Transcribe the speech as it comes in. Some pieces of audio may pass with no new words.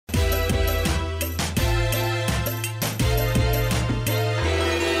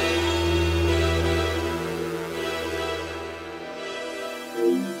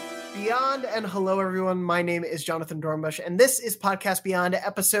Beyond, and hello everyone. My name is Jonathan Dornbush, and this is Podcast Beyond,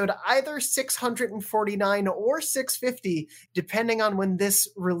 episode either 649 or 650, depending on when this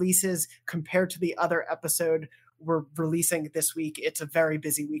releases compared to the other episode we're releasing this week. It's a very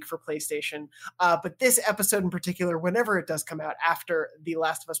busy week for PlayStation. But this episode in particular, whenever it does come out after The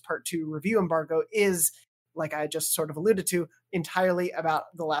Last of Us Part 2 review embargo, is, like I just sort of alluded to, entirely about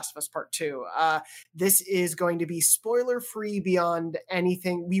The Last of Us Part 2. This is going to be spoiler-free beyond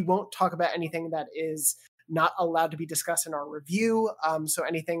anything. We won't talk about anything that is not allowed to be discussed in our review. So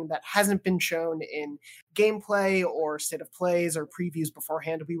anything that hasn't been shown in gameplay or state of plays or previews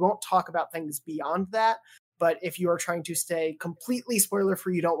beforehand, we won't talk about things beyond that. But if you are trying to stay completely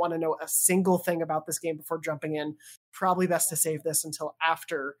spoiler-free, you don't want to know a single thing about this game before jumping in, probably best to save this until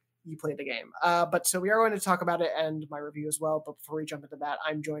after you play the game. But so we are going to talk about it and my review as well. But before we jump into that,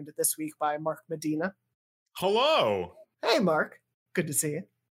 I'm joined this week by Mark Medina. Hello. Hey, Mark. Good to see you.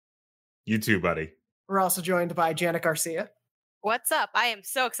 You too, buddy. We're also joined by Janet Garcia. What's up? I am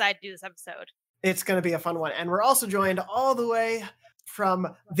so excited to do this episode. It's going to be a fun one. And we're also joined all the way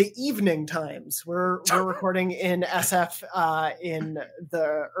from the evening times. We're recording in SF in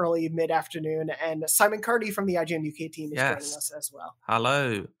the early mid-afternoon. And Simon Cardy from the IGN UK team is joining us as well.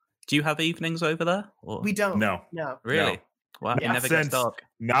 Hello. Do you have evenings over there? Or? We don't. No. Really? No. Wow, it never gets dark.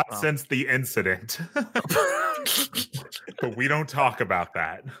 Not since the incident. But we don't talk about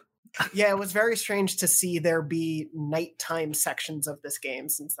that. Yeah, it was very strange to see there be nighttime sections of this game,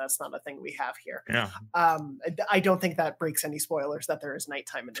 since that's not a thing we have here. Yeah. I don't think that breaks any spoilers that there is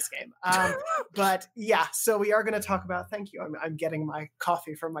nighttime in this game. But yeah, so we are going to talk about, thank you, I'm getting my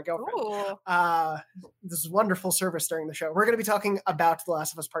coffee from my girlfriend. This is wonderful service during the show. We're going to be talking about The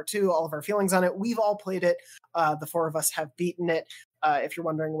Last of Us Part 2, all of our feelings on it. We've all played it. The four of us have beaten it. If you're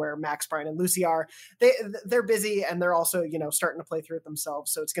wondering where Max, Brian, and Lucy are, they're busy, and they're also, starting to play through it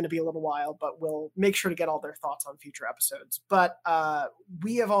themselves. So it's going to be a little while, but we'll make sure to get all their thoughts on future episodes. But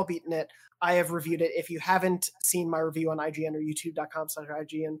we have all beaten it. I have reviewed it. If you haven't seen my review on IGN or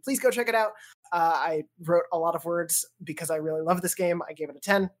youtube.com/IGN, please go check it out. I wrote a lot of words because I really love this game. I gave it a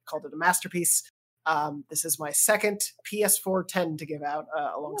 10, called it a masterpiece. This is my second PS4 10 to give out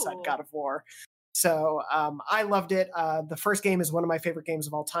alongside God of War. So I loved it. The first game is one of my favorite games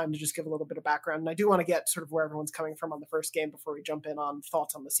of all time, to just give a little bit of background. And I do want to get sort of where everyone's coming from on the first game before we jump in on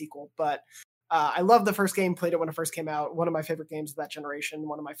thoughts on the sequel. But I love the first game, played it when it first came out. One of my favorite games of that generation,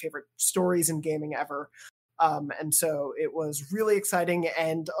 one of my favorite stories in gaming ever. And so it was really exciting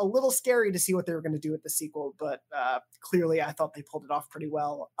and a little scary to see what they were going to do with the sequel. But clearly I thought they pulled it off pretty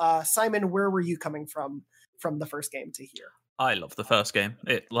well. Simon, where were you coming from the first game to here? I love the first game.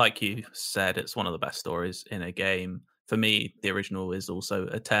 It, like you said, it's one of the best stories in a game. For me, the original is also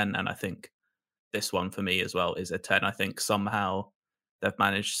a 10, and I think this one for me as well is a 10. I think somehow they've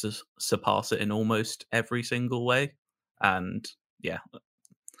managed to surpass it in almost every single way. And yeah,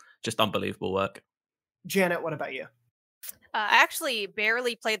 just unbelievable work. Janet, what about you? I actually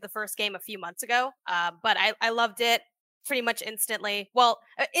barely played the first game a few months ago, but I loved it pretty much instantly. Well,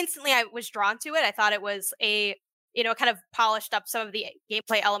 instantly I was drawn to it. I thought it was kind of polished up some of the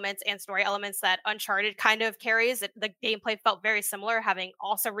gameplay elements and story elements that Uncharted kind of carries. The gameplay felt very similar, having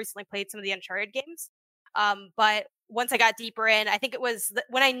also recently played some of the Uncharted games. But once I got deeper in, I think it was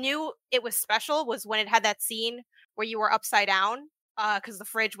when I knew it was special was when it had that scene where you were upside down because the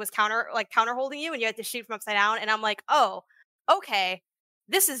fridge was counter holding you and you had to shoot from upside down. And I'm like, oh, okay,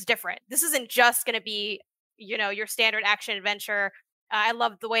 this is different. This isn't just going to be, your standard action adventure. I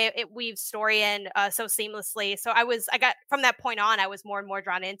love the way it weaves story in so seamlessly. So I got from that point on, I was more and more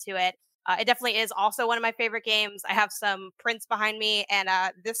drawn into it. It definitely is also one of my favorite games. I have some prints behind me, and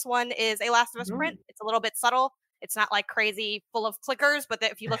this one is a Last of Us print. It's a little bit subtle. It's not like crazy full of clickers, but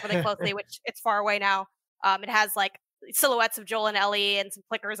if you look really closely, which it's far away now, it has like silhouettes of Joel and Ellie and some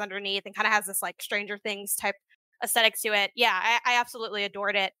clickers underneath, and kind of has this like Stranger Things type aesthetic to it. Yeah, I absolutely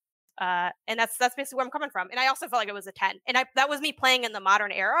adored it. And that's basically where I'm coming from. And I also felt like it was a 10. And that was me playing in the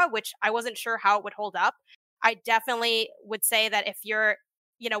modern era, which I wasn't sure how it would hold up. I definitely would say that if you're,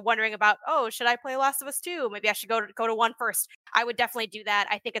 wondering about, oh, should I play Last of Us 2? Maybe I should go to 1 first. I would definitely do that.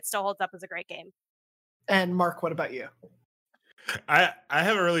 I think it still holds up as a great game. And Mark, what about you? I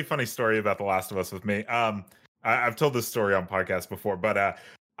have a really funny story about The Last of Us with me. I've told this story on podcasts before, but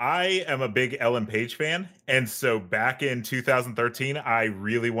I am a big Ellen Page fan, and so back in 2013, I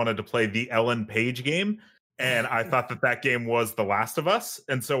really wanted to play the Ellen Page game, and I thought that game was The Last of Us,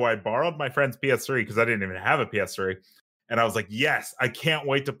 and so I borrowed my friend's PS3 because I didn't even have a PS3, and I was like, yes, I can't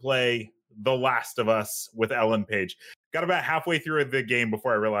wait to play The Last of Us with Ellen Page. Got about halfway through the game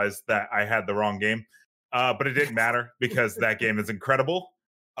before I realized that I had the wrong game, but it didn't matter because that game is incredible.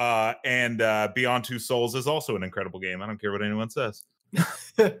 And Beyond Two Souls is also an incredible game. I don't care what anyone says.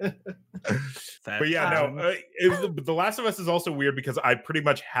 But yeah, no, The Last of Us is also weird because I pretty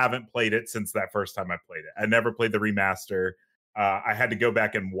much haven't played it since that first time I played it. I never played the remaster. I had to go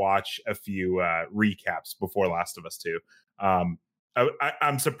back and watch a few recaps before Last of Us 2.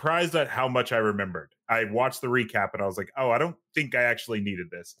 I'm surprised at how much I remembered. I watched the recap and I was like, oh, I don't think I actually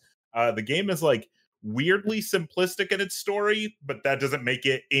needed this. The game is like weirdly simplistic in its story, but that doesn't make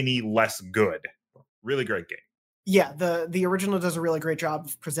it any less good. Really great game. Yeah, the original does a really great job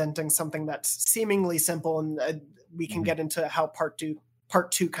of presenting something that's seemingly simple, and we can get into how part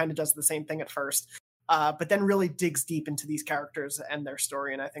two kind of does the same thing at first, but then really digs deep into these characters and their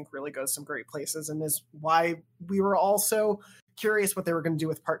story, and I think really goes some great places, and is why we were also curious what they were going to do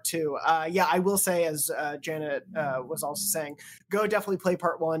with part two. Yeah, I will say, as Janet was also saying, go definitely play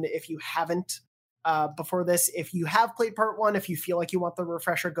part one if you haven't before this. If you have played part one, if you feel like you want the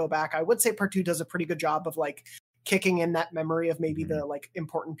refresher, go back. I would say part two does a pretty good job of like kicking in that memory of maybe the like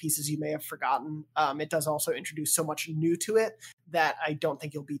important pieces you may have forgotten. It does also introduce so much new to it that I don't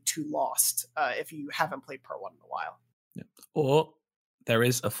think you'll be too lost if you haven't played part one in a while. Yeah. Or there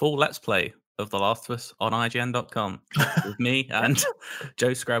is a full Let's Play of The Last of Us on IGN.com with me and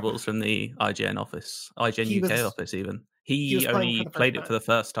Joe Scrabbles from the IGN office, IGN UK office even. He only played it for the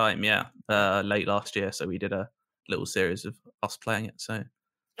first time, late last year. So we did a little series of us playing it. So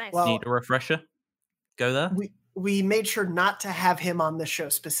nice. Need a refresher? Go there. We made sure not to have him on the show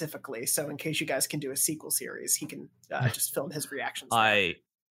specifically, so in case you guys can do a sequel series, he can just film his reactions.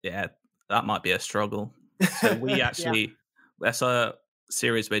 That might be a struggle. So we actually, that's a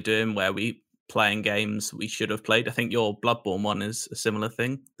series we're doing where we playing games we should have played. I think your Bloodborne one is a similar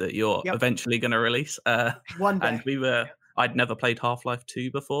thing that you're eventually going to release. One day. And I'd never played Half-Life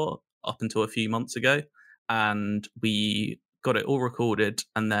 2 before up until a few months ago, and we got it all recorded,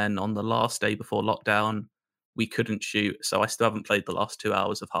 and then on the last day before lockdown, we couldn't shoot, so I still haven't played the last 2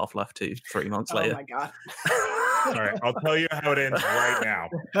 hours of Half-Life 2 3 months later. Oh my god. All right, I'll tell you how it ends right now.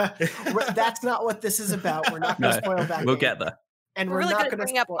 That's not what this is about. We're not going to spoil that. We'll get there. And we're really going to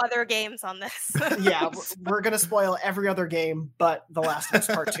bring up other games on this. Yeah, we're going to spoil every other game but The Last of Us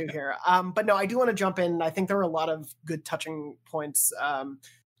Part 2 here. But no, I do want to jump in. I think there are a lot of good touching points,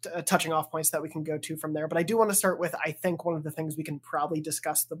 touching off points that we can go to from there. But I do want to start with, I think, one of the things we can probably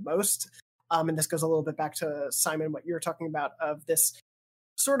discuss the most. And this goes a little bit back to Simon, what you were talking about, of this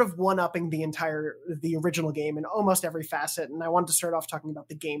sort of one-upping the original game in almost every facet. And I wanted to start off talking about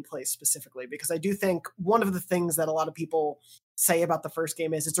the gameplay specifically, because I do think one of the things that a lot of people say about the first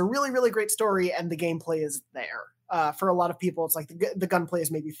game is it's a really, really great story and the gameplay is there. For a lot of people, it's like the gunplay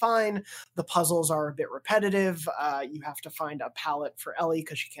is maybe fine. The puzzles are a bit repetitive. You have to find a pallet for Ellie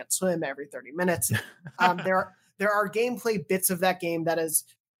because she can't swim every 30 minutes. There are gameplay bits of that game that is,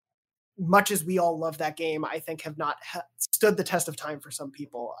 much as we all love that game, I think have not stood the test of time for some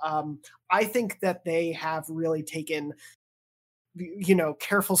people. I think that they have really taken,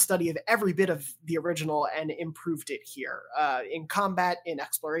 careful study of every bit of the original and improved it here in combat, in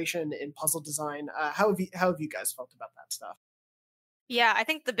exploration, in puzzle design. How have you guys felt about that stuff? Yeah, I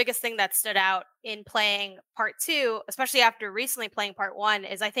think the biggest thing that stood out in playing part two, especially after recently playing part one,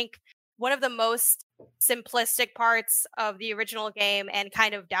 is I think one of the most simplistic parts of the original game and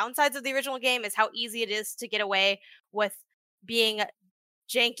kind of downsides of the original game is how easy it is to get away with being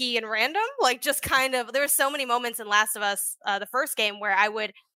janky and random. Like, just kind of, there were so many moments in Last of Us, the first game, where I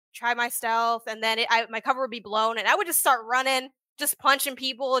would try my stealth and then my cover would be blown and I would just start running, just punching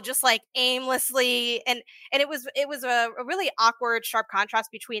people, just like aimlessly. And it was a really awkward, sharp contrast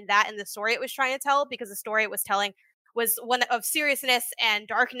between that and the story it was trying to tell, because the story it was telling was one of seriousness and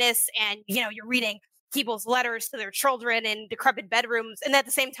darkness, and you're reading people's letters to their children in decrepit bedrooms, and at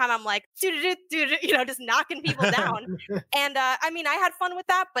the same time I'm like just knocking people down. And I mean, I had fun with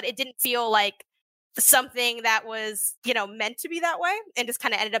that, but it didn't feel like something that was meant to be that way, and just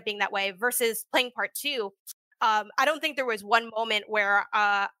kind of ended up being that way. Versus playing part two, I don't think there was one moment where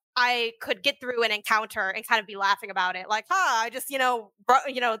I could get through an encounter and kind of be laughing about it, like, I just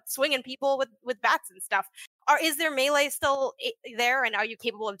swinging people with bats and stuff. Is there melee still there, and are you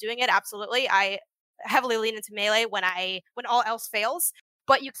capable of doing it? Absolutely. I heavily lean into melee when all else fails,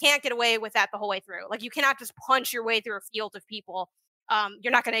 but you can't get away with that the whole way through. Like, you cannot just punch your way through a field of people.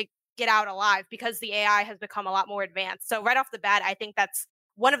 You're not going to get out alive because the AI has become a lot more advanced. So right off the bat, I think that's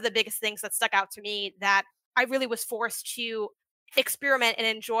one of the biggest things that stuck out to me, that I really was forced to experiment and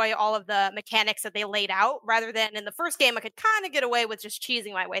enjoy all of the mechanics that they laid out, rather than in the first game I could kind of get away with just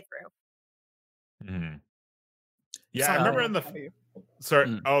cheesing my way through. Yeah, I remember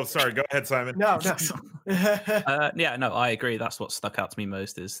sorry. Oh, sorry. Go ahead, Simon. No. Yeah, no, I agree. That's what stuck out to me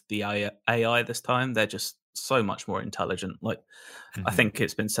most is the AI this time. They're just so much more intelligent. Like, I think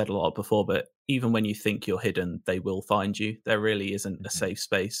it's been said a lot before, but even when you think you're hidden, they will find you. There really isn't a safe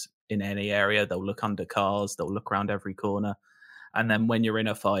space in any area. They'll look under cars. They'll look around every corner. And then when you're in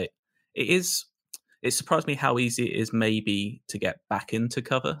a fight, it surprised me how easy it is maybe to get back into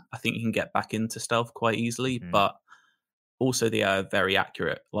cover. I think you can get back into stealth quite easily, but also they are very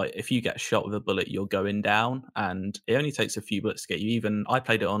accurate. Like if you get shot with a bullet, you're going down, and it only takes a few bullets to get you. Even I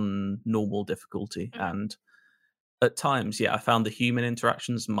played it on normal difficulty, and at times, I found the human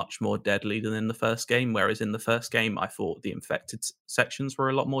interactions much more deadly than in the first game. Whereas in the first game, I thought the infected sections were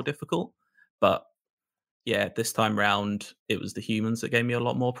a lot more difficult. But this time round, it was the humans that gave me a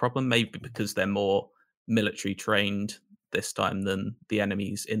lot more problem. Maybe because they're more military trained this time than the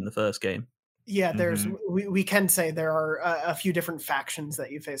enemies in the first game. Yeah, there's we can say there are a few different factions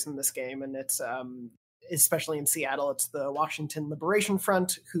that you face in this game, and it's especially in Seattle, it's the Washington Liberation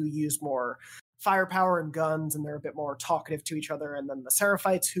Front, who use more firepower and guns, and they're a bit more talkative to each other, and then the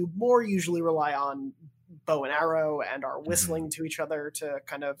Seraphites, who more usually rely on bow and arrow and are whistling to each other to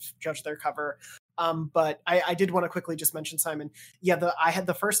kind of judge their cover. But I did want to quickly just mention, Simon, I had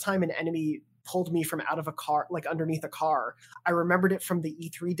the first time an enemy pulled me from out of a car, like underneath a car. I remembered it from the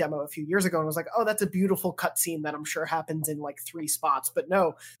E3 demo a few years ago and was like, oh, that's a beautiful cutscene that I'm sure happens in like 3 spots. But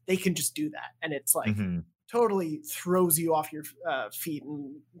no, they can just do that. And it's like totally throws you off your feet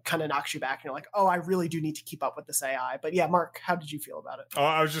and kind of knocks you back. And you're like, oh, I really do need to keep up with this AI. But yeah, Mark, how did you feel about it? Oh,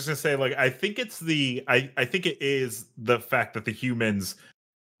 I was just going to say, like, I think it is the fact that the humans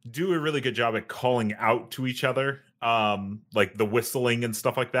do a really good job at calling out to each other, like the whistling and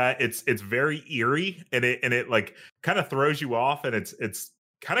stuff like that. It's very eerie, and it like kind of throws you off, and it's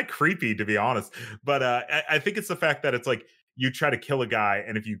kind of creepy, to be honest. But I think it's the fact that it's like you try to kill a guy,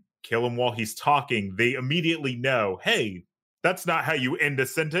 and if you kill him while he's talking, they immediately know, hey, that's not how you end a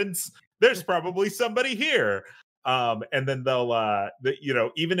sentence. There's probably somebody here. And then they'll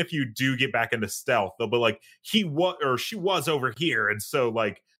even if you do get back into stealth, they'll be like, she was over here. And so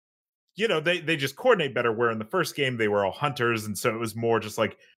like, they just coordinate better, where in the first game they were all hunters, and so it was more just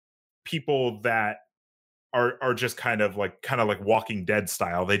like people that are just kind of like Walking Dead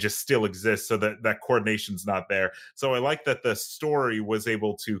style. They just still exist, so that coordination's not there. So I like that the story was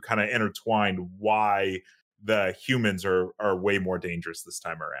able to kind of intertwine why the humans are way more dangerous this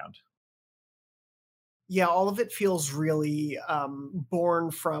time around. Yeah, all of it feels really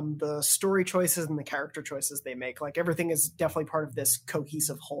born from the story choices and the character choices they make. Like everything is definitely part of this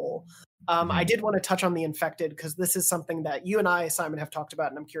cohesive whole. I did want to touch on the infected, because this is something that you and I, Simon, have talked about,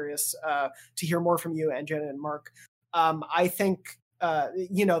 and I'm curious to hear more from you and Jenna and Mark. I think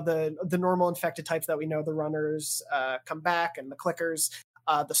the normal infected types that we know, the runners come back, and the clickers.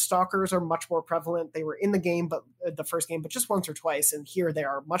 The stalkers are much more prevalent. They were in the game, but the first game, but just once or twice. And here they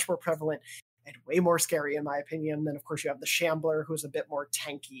are much more prevalent and way more scary, in my opinion. Then, of course, you have the Shambler, who's a bit more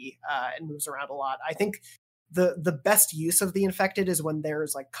tanky and moves around a lot. I think the best use of the infected is when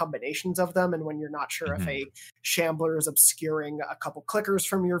there's like combinations of them, and when you're not sure if a Shambler is obscuring a couple clickers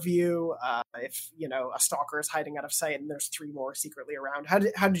from your view, if a stalker is hiding out of sight, and there's 3 more secretly around. How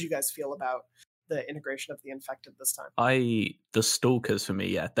did you guys feel about the integration of the infected this time? The stalkers for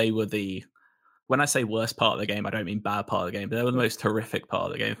me, they were when I say worst part of the game, I don't mean bad part of the game, but they were the most horrific part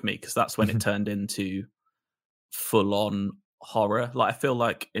of the game for me, because that's when it turned into full-on horror. Like I feel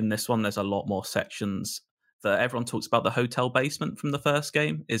like in this one, there's a lot more sections that everyone talks about. The hotel basement from the first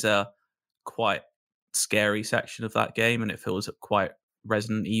game is a quite scary section of that game, and it feels quite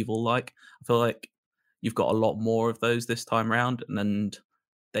Resident Evil-like. I feel like you've got a lot more of those this time around, and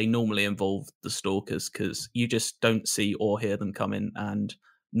they normally involve the stalkers, because you just don't see or hear them come in, and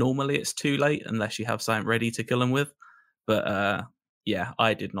normally it's too late unless you have something ready to kill them with. But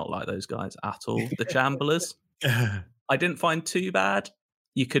I did not like those guys at all. The Chamberlains, I didn't find too bad.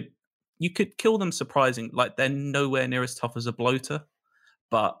 You could kill them surprising. Like they're nowhere near as tough as a bloater,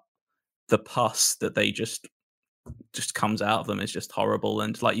 but the pus that they just comes out of them is just horrible.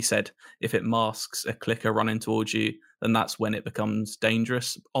 And like you said, if it masks a clicker running towards you, then that's when it becomes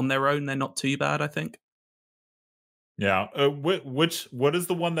dangerous. On their own, they're not too bad, I think. Yeah. What is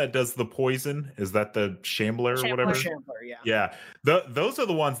the one that does the poison? Is that the Shambler or whatever? Shambler, yeah. Yeah. Those are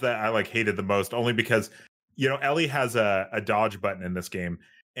the ones that I like hated the most, only because Ellie has a dodge button in this game,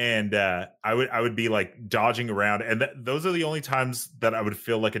 and I would be like dodging around, and those are the only times that I would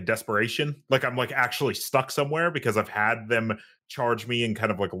feel like a desperation, like I'm like actually stuck somewhere, because I've had them charge me and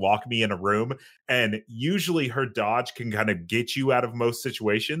kind of like lock me in a room, and usually her dodge can kind of get you out of most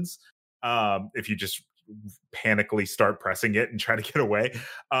situations if you just panically start pressing it and try to get away.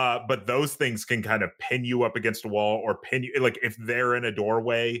 But those things can kind of pin you up against a wall or pin you, like if they're in a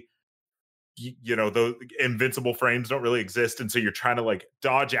doorway, you know, those invincible frames don't really exist. And so you're trying to like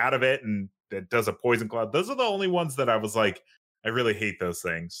dodge out of it, and it does a poison cloud. Those are the only ones that I was like, I really hate those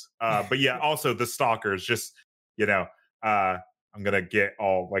things. But yeah, also the stalkers, just, you know, I'm gonna get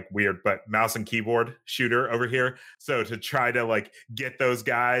all like weird, but mouse and keyboard shooter over here. So to try to like get those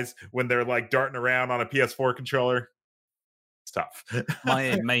guys when they're like darting around on a PS4 controller, it's tough.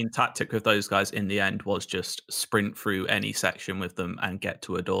 My main tactic with those guys in the end was just sprint through any section with them and get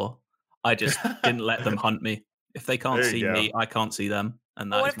to a door. I just didn't let them hunt me. If they can't see me, I can't see them.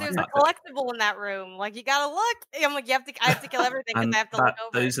 And that what is if my there's tactic. a collectible in that room? Like, you gotta look. I'm like, I have to kill everything because I have to look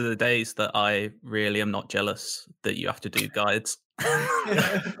over. Those are the days that I really am not jealous that you have to do guides.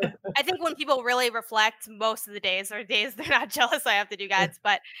 I think when people really reflect, most of the days are days they're not jealous I have to do guides.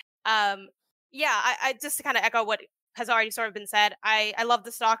 But yeah, I just to kind of echo what has already sort of been said, I love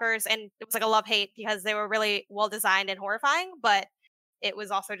the stalkers, and it was like a love-hate because they were really well designed and horrifying, but it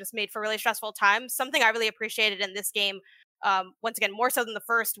was also just made for really stressful times. Something I really appreciated in this game, once again, more so than the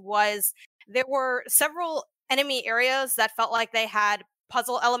first, was there were several enemy areas that felt like they had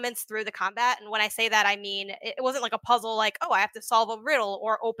puzzle elements through the combat. And when I say that, I mean, it wasn't like a puzzle like, oh, I have to solve a riddle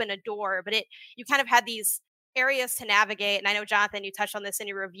or open a door, but you kind of had these areas to navigate. And I know, Jonathan, you touched on this in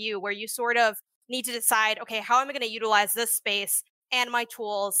your review, where you sort of need to decide, okay, how am I going to utilize this space and my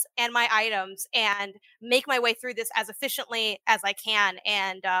tools and my items and make my way through this as efficiently as I can.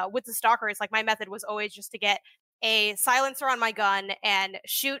 And with the stalkers, like my method was always just to get a silencer on my gun and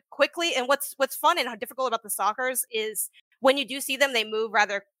shoot quickly. And what's fun and difficult about the stalkers is when you do see them, they move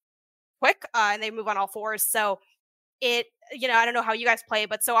rather quick and they move on all fours. So I don't know how you guys play,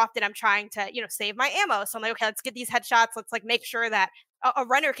 but so often I'm trying to, save my ammo. So I'm like, okay, let's get these headshots. Let's like make sure that a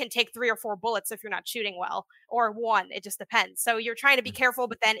runner can take 3 or 4 bullets if you're not shooting well, or 1. It just depends. So you're trying to be careful,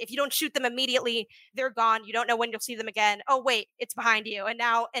 but then if you don't shoot them immediately, they're gone. You don't know when you'll see them again. Oh, wait, it's behind you. And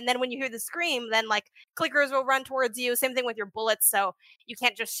then when you hear the scream, then like clickers will run towards you. Same thing with your bullets. So you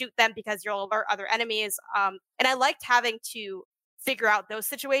can't just shoot them because you'll alert other enemies. And I liked having to figure out those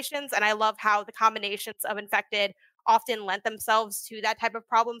situations. And I love how the combinations of infected often lent themselves to that type of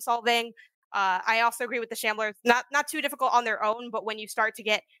problem solving. I also agree with the Shamblers, not too difficult on their own, but when you start to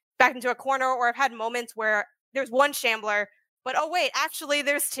get back into a corner, or I've had moments where there's one Shambler, but oh wait, actually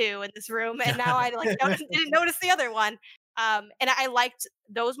there's 2 in this room, and now I like didn't notice the other one. And I liked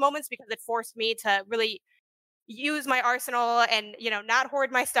those moments because it forced me to really use my arsenal and not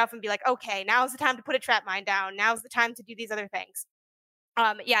hoard my stuff and be like, okay, now's the time to put a trap mine down. Now's the time to do these other things.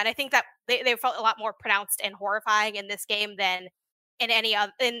 And I think that they felt a lot more pronounced and horrifying in this game than in any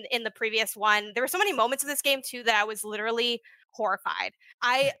other in the previous one. There were so many moments in this game too that I was literally horrified.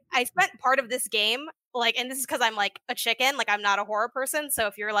 I spent part of this game like, and this is because I'm like a chicken, like I'm not a horror person. So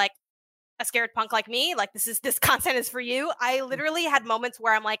if you're like a scared punk like me, like this content is for you. I literally had moments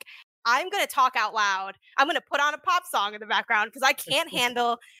where I'm like, I'm going to talk out loud. I'm going to put on a pop song in the background because I can't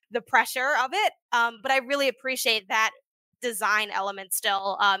handle the pressure of it. But I really appreciate that design element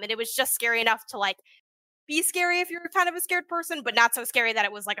still. And it was just scary enough to like be scary if you're kind of a scared person, but not so scary that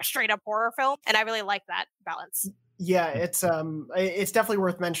it was like a straight up horror film. And I really like that balance. Yeah, it's definitely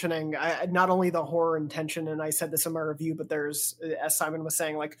worth mentioning. Not only the horror intention, and I said this in my review, but there's, as Simon was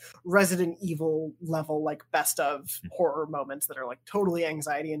saying, like Resident Evil level, like best of horror moments that are like totally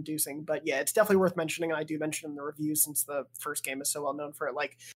anxiety inducing. But yeah, it's definitely worth mentioning. And I do mention in the review, since the first game is so well known for it,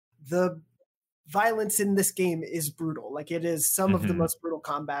 like the violence in this game is brutal. Like it is some of the most brutal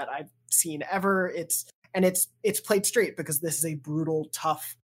combat I've seen ever. It's played straight because this is a brutal,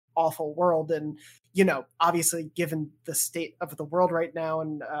 tough, awful world. And, obviously given the state of the world right now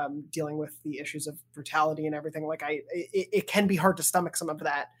and dealing with the issues of brutality and everything, like it can be hard to stomach some of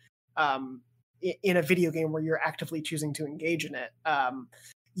that in a video game where you're actively choosing to engage in it.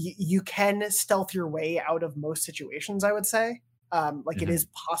 You can stealth your way out of most situations, I would say. It is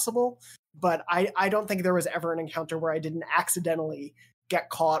possible, but I don't think there was ever an encounter where I didn't accidentally get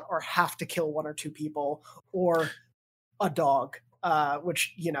caught or have to kill 1 or 2 people or a dog,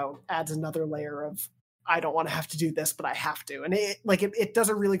 which, adds another layer of, I don't want to have to do this, but I have to. And it does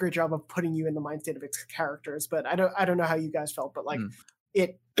a really great job of putting you in the mind state of its characters. But I don't know how you guys felt, but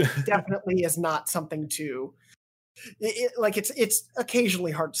it definitely is not something to, it's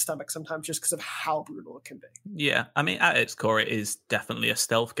occasionally hard to stomach sometimes just because of how brutal it can be. Yeah, I mean, at its core, it is definitely a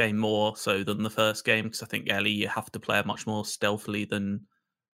stealth game more so than the first game, because I think, Ellie, you have to play it much more stealthily than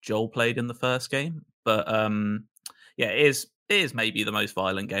Joel played in the first game. But yeah, it is maybe the most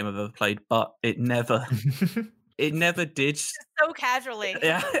violent game I've ever played, but it never it never did. So casually.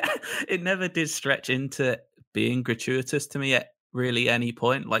 Yeah, it never did stretch into being gratuitous to me at really any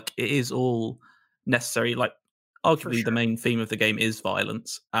point. Like, it is all necessary. Like, arguably, the main theme of the game is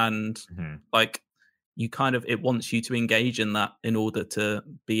violence, and like, you kind of, it wants you to engage in that in order to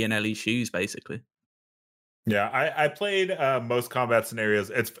be in Ellie's shoes, basically. Yeah, I played most combat scenarios.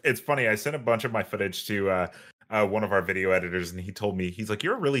 It's funny. I sent a bunch of my footage to one of our video editors, and he told me, he's like,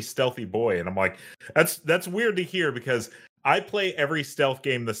 "You're a really stealthy boy," and I'm like, "That's weird to hear because I play every stealth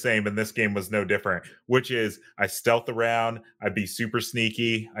game the same, and this game was no different. Which is, I stealth around, I be super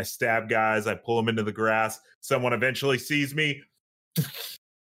sneaky, I stab guys, I pull them into the grass. Someone eventually sees me."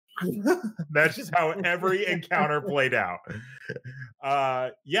 That's just how every encounter played out.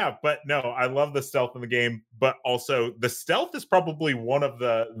 Yeah, but no, I love the stealth in the game, but also the stealth is probably one of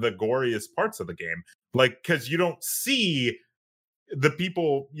the goriest parts of the game. Like, because you don't see the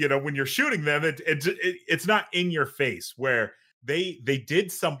people, you know, when you're shooting them, it's not in your face. Where they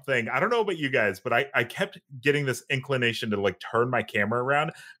did something. I don't know about you guys, but I kept getting this inclination to like turn my camera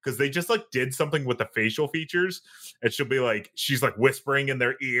around because they just like did something with the facial features, and she'll be like, she's like whispering in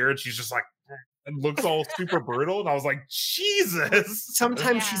their ear, and she's just like, and looks all super brutal, and I was like, Jesus.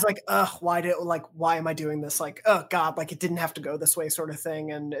 Sometimes she's like, why am I doing this? Like, oh God, like it didn't have to go this way, sort of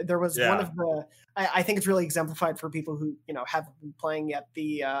thing. And there was one of the, I think it's really exemplified for people who, you know, haven't been playing yet.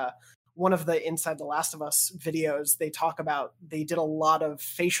 The one of the Inside the Last of Us videos, they talk about, they did a lot of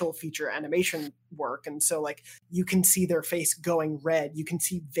facial feature animation work. And so like you can see their face going red. You can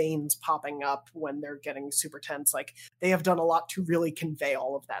see veins popping up when they're getting super tense. Like they have done a lot to really convey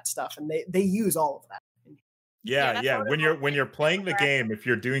all of that stuff. And they use all of that. Yeah. When you're playing the game, if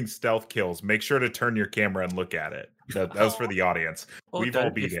you're doing stealth kills, make sure to turn your camera and look at it. That was for the audience. Or We've all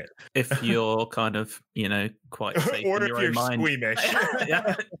beat it. If you're kind of, you know, quite safe or in if your you're own mind. squeamish.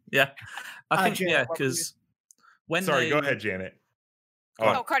 Yeah. I think, Janet, because when Sorry, go ahead, Janet.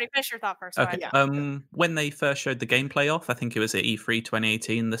 Cardi, finish your thought first. Okay. When they first showed the gameplay off, I think it was at E3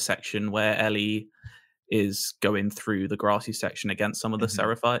 2018, the section where Ellie is going through the grassy section against some of the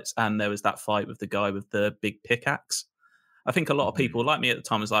Seraphites, and there was that fight with the guy with the big pickaxe. I think a lot of people like me at the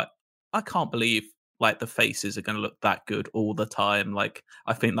time was like, I can't believe like the faces are going to look that good all the time. Like,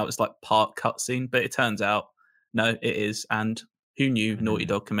 I think that was like part cutscene, but it turns out no, it is. And who knew Naughty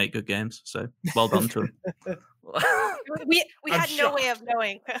Dog can make good games? So well done to them. we had no way of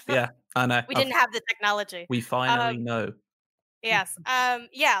knowing. Yeah, I know. We didn't have the technology. We finally know. Yes.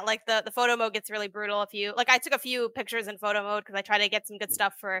 Yeah, like the photo mode gets really brutal if you, like, I took a few pictures in photo mode because I try to get some good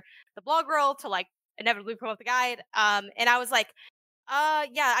stuff for the blog roll to like inevitably promote the guide. And I was like,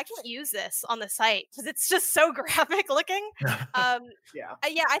 yeah, I can't use this on the site because it's just so graphic looking. Yeah,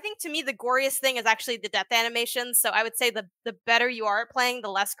 I think to me the goriest thing is actually the death animations. So I would say the better you are at playing, the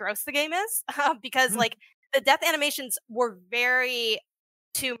less gross the game is, because like the death animations were very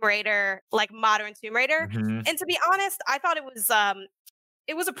Tomb Raider, like modern Tomb Raider. And to be honest, I thought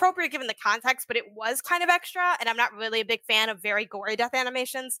it was appropriate given the context, but it was kind of extra. And I'm not really a big fan of very gory death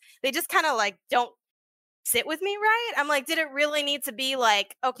animations. They just kind of like don't sit with me right. I'm like, did it really need to be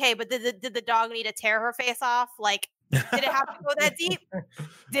like, okay, but did the dog need to tear her face off? Like, did it have to go that deep?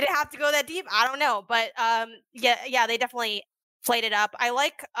 Did it have to go that deep? I don't know. But yeah, they definitely played it up. I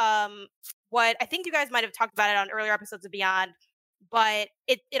like what I think you guys might have talked about it on earlier episodes of Beyond, but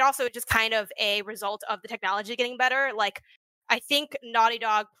it also just kind of a result of the technology getting better. Like, I think Naughty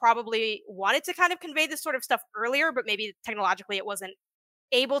Dog probably wanted to kind of convey this sort of stuff earlier, but maybe technologically it wasn't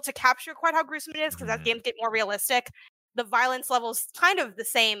able to capture quite how gruesome it is because as games get more realistic, the violence level's kind of the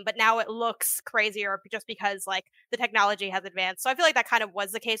same, but now it looks crazier just because like the technology has advanced. So I feel like that kind of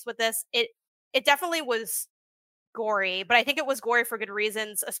was the case with this. It definitely was gory, but I think it was gory for good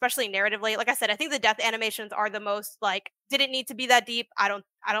reasons, especially narratively. Like I said, I think the death animations are the most like, did it need to be that deep? I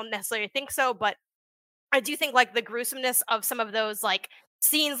don't necessarily think so, but I do think like the gruesomeness of some of those like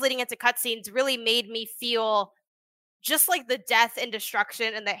scenes leading into cutscenes really made me feel just like the death and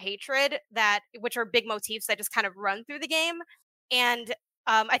destruction and the hatred which are big motifs that just kind of run through the game. And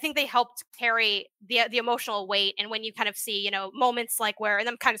I think they helped carry the emotional weight. And when you kind of see, you know, moments like where, and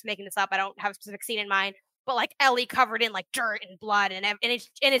I'm kind of making this up, I don't have a specific scene in mind, but like Ellie covered in like dirt and blood and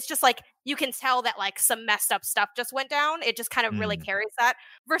it's just like, you can tell that like some messed up stuff just went down. It just kind of really carries that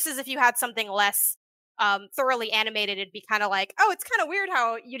versus if you had something less thoroughly animated, it'd be kind of like, oh, it's kind of weird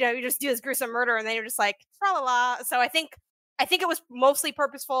how, you know, you just do this gruesome murder and then you're just like, tra la la. So I think it was mostly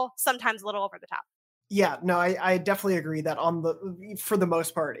purposeful, sometimes a little over the top. Yeah, no, I definitely agree that for the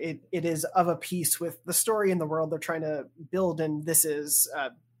most part, it is of a piece with the story and the world they're trying to build. And this is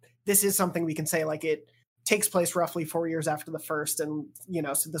something we can say like it takes place roughly 4 years after the first. And, you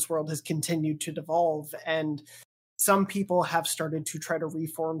know, so this world has continued to devolve. And some people have started to try to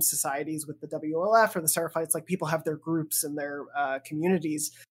reform societies with the WLF or the Seraphites. Like, people have their groups and their communities,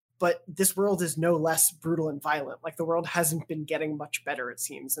 but this world is no less brutal and violent. Like, the world hasn't been getting much better, it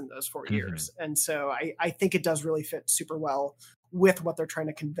seems, in those 4 years. And so I think it does really fit super well with what they're trying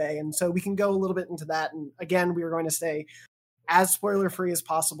to convey. And so we can go a little bit into that. And again, we are going to stay as spoiler free as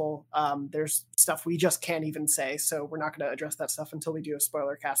possible. There's stuff we just can't even say, so we're not going to address that stuff until we do a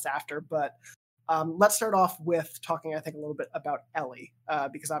spoiler cast after. But let's start off with talking, I think, a little bit about Ellie,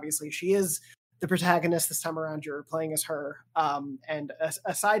 because obviously she is the protagonist this time around. You're playing as her. And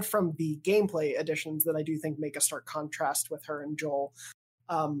aside from the gameplay additions that I do think make a stark contrast with her and Joel,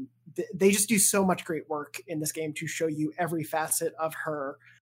 they just do so much great work in this game to show you every facet of her,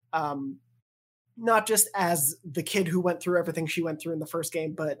 not just as the kid who went through everything she went through in the first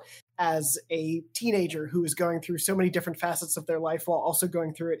game, but as a teenager who is going through so many different facets of their life while also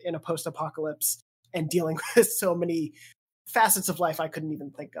going through it in a post-apocalypse and dealing with so many facets of life I couldn't even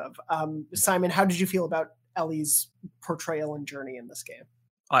think of. Simon, how did you feel about Ellie's portrayal and journey in this game?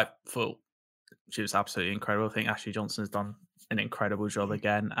 I thought she was absolutely incredible. I think Ashley Johnson's done an incredible job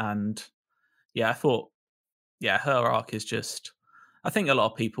again. And yeah, I thought, her arc is just, I think a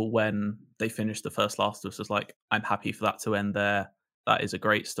lot of people, when they finished the first Last of Us, was like, I'm happy for that to end there. That is a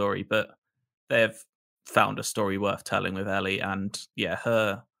great story. But they've found a story worth telling with Ellie. And yeah,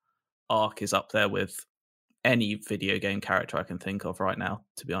 her arc is up there with any video game character I can think of right now,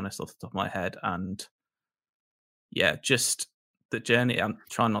 to be honest, off the top of my head. And yeah, just the journey. I'm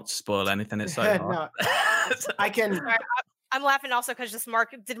trying not to spoil anything. It's so hard. No, I can. I'm laughing also because just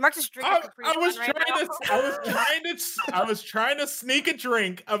did Mark just drink a Capri Sun I was trying to sneak a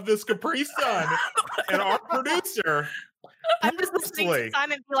drink of this Capri Sun, and our producer. I'm just listening to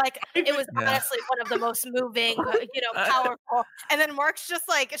Simon be like, it was honestly one of the most moving, powerful. And then Mark's just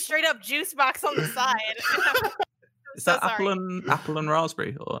like a straight up juice box on the side. Is that apple and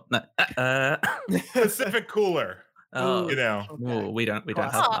raspberry or no? Pacific Cooler? Oh, we don't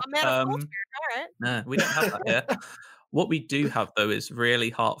have that. Man of all right. No, we don't have that here. What we do have, though, is really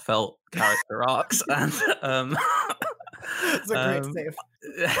heartfelt character arcs, and it's a great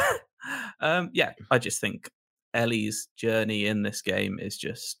save. Yeah, I just think Ellie's journey in this game is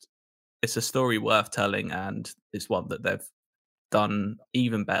it's a story worth telling, and it's one that they've done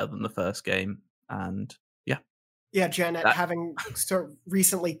even better than the first game. And yeah, Janet, having sort of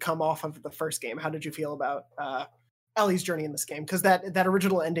recently come off of the first game, how did you feel about Ellie's journey in this game? Because that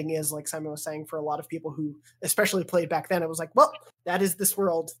original ending is, like Simon was saying, for a lot of people who especially played back then, it was like, well, that is this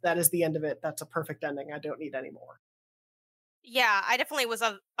world, that is the end of it, that's a perfect ending, I don't need any more. Yeah, I definitely was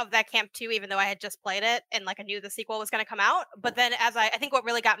of that camp too, even though I had just played it and like I knew the sequel was going to come out. But then as I think what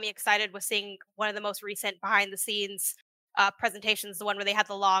really got me excited was seeing one of the most recent behind the scenes presentations, the one where they had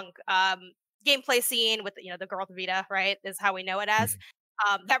the long gameplay scene with the girl with Vita, right, is how we know it as.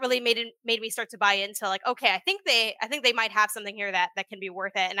 That really made me start to buy into like, okay, I think they might have something here that can be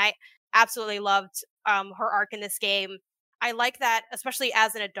worth it. And I absolutely loved her arc in this game. I like that, especially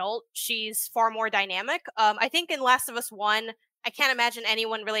as an adult, she's far more dynamic. I think in Last of Us 1, I can't imagine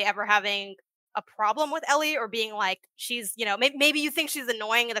anyone really ever having a problem with Ellie or being like, she's, maybe you think she's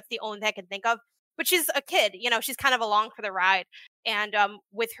annoying and that's the only thing I can think of, but she's a kid, she's kind of along for the ride. And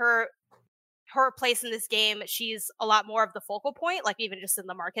with her place in this game, she's a lot more of the focal point, like even just in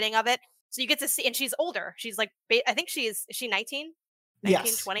the marketing of it. So you get to see, and she's older. She's like, I think is she 19? 19,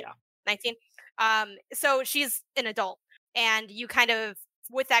 yes. 20, yeah. 19. So she's an adult. And you kind of,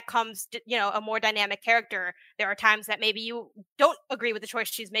 with that comes, a more dynamic character. There are times that maybe you don't agree with the choice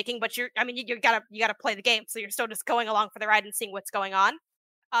she's making, but you gotta play the game. So you're still just going along for the ride and seeing what's going on.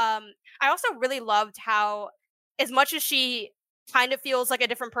 I also really loved how, as much as she kind of feels like a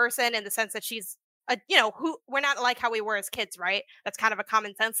different person in the sense that she's who we're not like how we were as kids, right? That's kind of a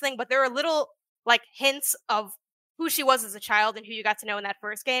common sense thing, but there are little like hints of who she was as a child and who you got to know in that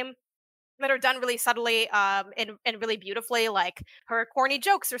first game that are done really subtly and really beautifully. Like her corny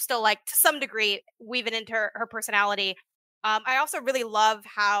jokes are still like to some degree weaving into her personality. I also really love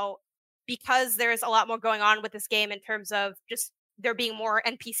how, because there's a lot more going on with this game in terms of just there being more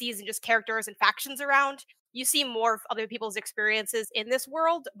NPCs and just characters and factions around, you see more of other people's experiences in this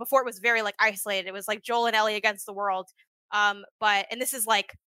world. Before it was very like isolated. It was like Joel and Ellie against the world. And this is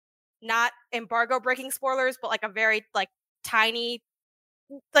like not embargo breaking spoilers, but like a very like tiny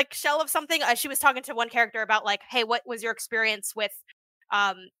like shell of something. She was talking to one character about like, hey, what was your experience with,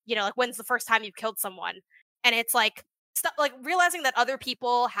 like when's the first time you've killed someone? And it's like stuff like realizing that other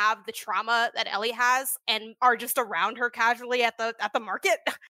people have the trauma that Ellie has and are just around her casually at the market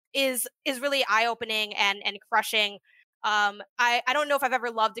is really eye-opening and crushing. I don't know if I've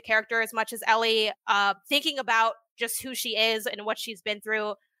ever loved a character as much as Ellie. Thinking about just who she is and what she's been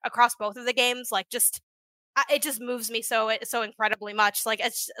through across both of the games, like it just moves me so incredibly much. Like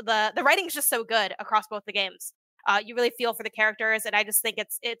it's the writing is just so good across both the games. You really feel for the characters, and I just think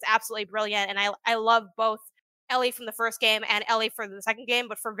it's absolutely brilliant. And I love both Ellie from the first game and Ellie for the second game,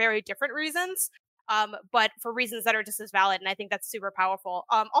 but for very different reasons. But for reasons that are just as valid, and I think that's super powerful.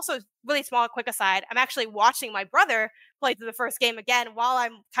 Also, really small, quick aside, I'm actually watching my brother play through the first game again while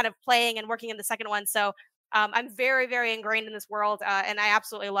I'm kind of playing and working in the second one. So I'm very, very ingrained in this world, and I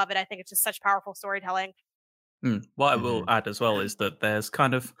absolutely love it. I think it's just such powerful storytelling. What I will add as well is that there's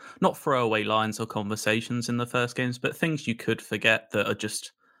kind of not throwaway lines or conversations in the first games, but things you could forget that are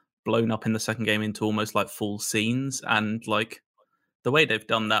just blown up in the second game into almost like full scenes. And like the way they've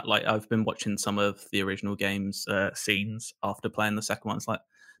done that, like I've been watching some of the original games scenes after playing the second one. It's like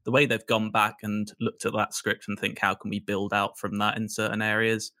the way they've gone back and looked at that script and think, how can we build out from that in certain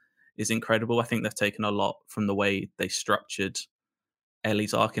areas is incredible. I think they've taken a lot from the way they structured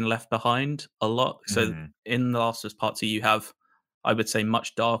Ellie's arc in Left Behind a lot. So in The Last of Us Part 2, you have, I would say,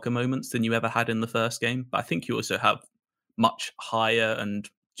 much darker moments than you ever had in the first game. But I think you also have much higher and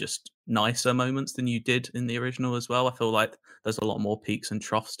just nicer moments than you did in the original as well. I feel like there's a lot more peaks and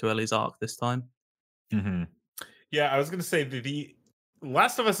troughs to Ellie's arc this time. Yeah, I was going to say the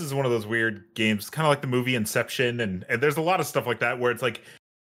Last of Us is one of those weird games, kind of like the movie Inception. And there's a lot of stuff like that where it's like,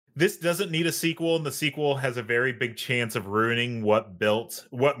 this doesn't need a sequel, and the sequel has a very big chance of ruining what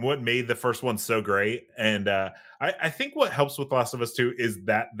made the first one so great. And I think what helps with Last of Us 2 is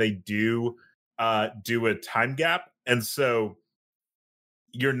that they do a time gap, and so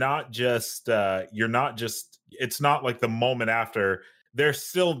you're not just it's not like the moment after. There's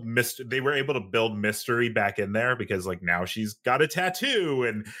still they were able to build mystery back in there because like now she's got a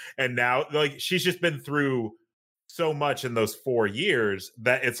tattoo and now like she's just been through so much in those 4 years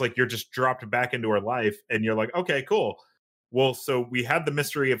that it's like you're just dropped back into her life and you're like, okay, cool. Well, so we had the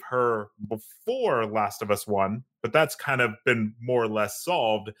mystery of her before Last of Us 1, but that's kind of been more or less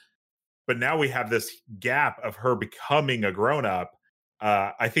solved. But now we have this gap of her becoming a grown-up.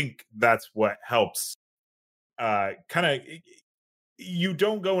 I think that's what helps kind of you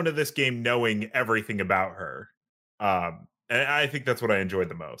don't go into this game knowing everything about her. And I think that's what I enjoyed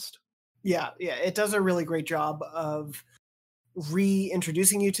the most. Yeah, it does a really great job of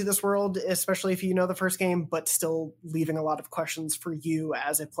reintroducing you to this world, especially if you know the first game, but still leaving a lot of questions for you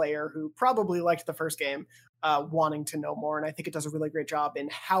as a player who probably liked the first game, wanting to know more. And I think it does a really great job in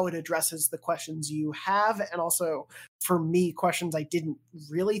how it addresses the questions you have, and also, for me, questions I didn't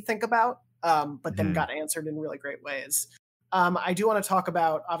really think about, but then got answered in really great ways. I do want to talk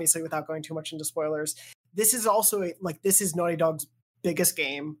about, obviously, without going too much into spoilers, this is also this is Naughty Dog's biggest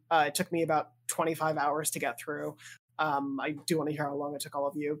game. It took me about 25 hours to get through. I do want to hear how long it took all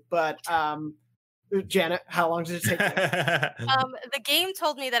of you, but Janet, how long did it take you? The game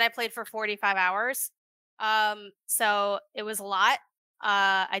told me that I played for 45 hours. So it was a lot.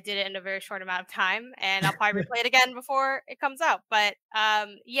 I did it in a very short amount of time, and I'll probably replay it again before it comes out. But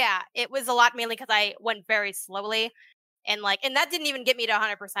yeah, it was a lot, mainly because I went very slowly. And that didn't even get me to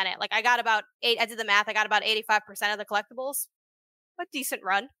 100% it. Like I did the math, I got about 85% of the collectibles. A decent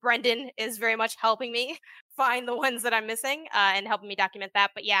run. Brendan is very much helping me find the ones that I'm missing and helping me document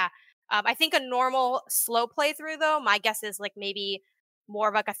that. But yeah, I think a normal slow playthrough, though, my guess is like maybe more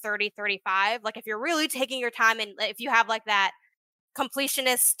of like a 30-35. Like if you're really taking your time and if you have like that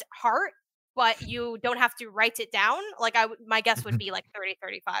completionist heart, but you don't have to write it down, like my guess would be like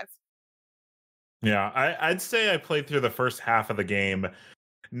 30-35. Yeah, I'd say I played through the first half of the game.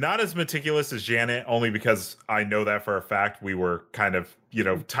 Not as meticulous as Janet, only because I know that for a fact. We were kind of,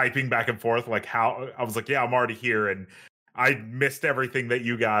 typing back and forth, like how I was like, yeah, I'm already here, and I missed everything that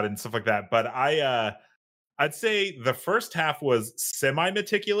you got and stuff like that. But I'd say the first half was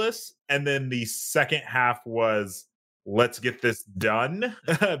semi-meticulous, and then the second half was let's get this done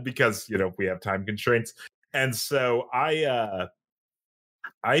because we have time constraints. And so I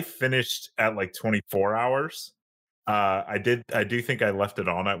finished at like 24 hours. I do think I left it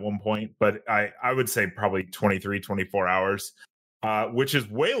on at one point, but I would say probably 23, 24 hours, which is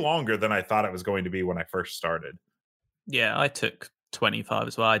way longer than I thought it was going to be when I first started. Yeah, I took 25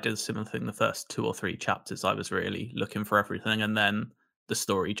 as well. I did a similar thing. The first 2 or 3 chapters, I was really looking for everything, and then the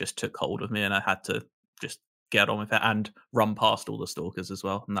story just took hold of me, and I had to just get on with it and run past all the stalkers as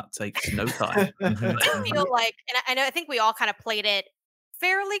well, and that takes no time. I feel like, and I think we all kind of played it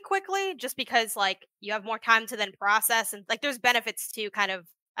fairly quickly, just because like you have more time to then process, and like there's benefits to kind of,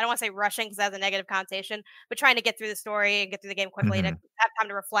 I don't want to say rushing because that has a negative connotation, but trying to get through the story and get through the game quickly to have time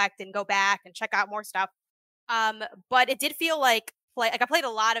to reflect and go back and check out more stuff. But it did feel like I played a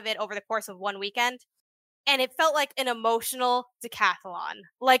lot of it over the course of one weekend. and it felt like an emotional decathlon.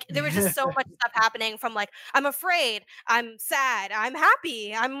 Like there was just so much stuff happening from like, I'm afraid, I'm sad, I'm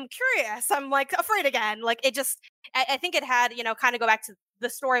happy, I'm curious, I'm like afraid again. Like it just, I think it had, kind of go back to the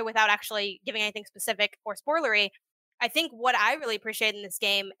story without actually giving anything specific or spoilery. I think what I really appreciate in this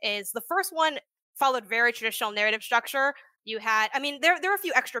game is the first one followed very traditional narrative structure. You had, there were a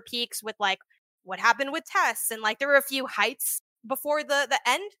few extra peaks with like what happened with Tess, and like there were a few heights before the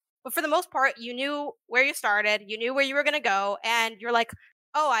end. But for the most part, you knew where you started, you knew where you were going to go, and you're like,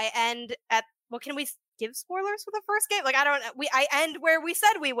 oh, I end at, well, can we give spoilers for the first game? Like, I end where we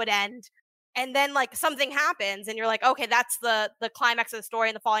said we would end. And then like something happens and you're like, okay, that's the climax of the story,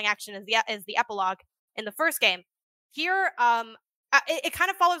 and the falling action is the epilogue in the first game. Here, it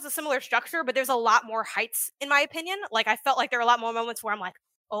kind of follows a similar structure, but there's a lot more heights, in my opinion. Like, I felt like there were a lot more moments where I'm like,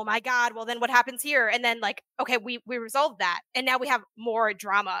 oh my God, well then what happens here? And then like, okay, we resolved that. And now we have more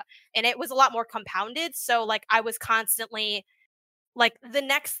drama. And it was a lot more compounded. So like I was constantly like, the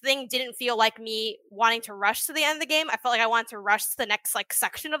next thing didn't feel like me wanting to rush to the end of the game. I felt like I wanted to rush to the next like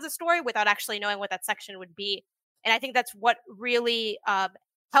section of the story without actually knowing what that section would be. And I think that's what really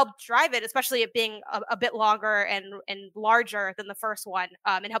helped drive it, especially it being a bit longer and larger than the first one,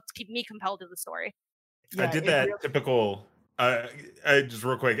 and helped keep me compelled to the story. Yeah, I did that typical... just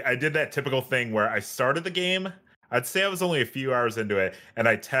real quick, I did that typical thing where I started the game. I'd say I was only a few hours into it, and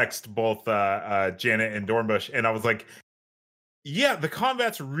I text both Janet and Dornbush, and I was like, yeah, the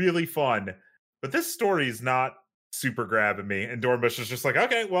combat's really fun, but this story is not super grabbing me. And Dornbush is just like,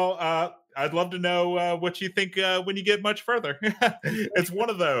 okay, well, I'd love to know what you think when you get much further. It's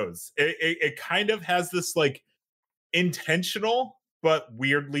one of those. It kind of has this like intentional but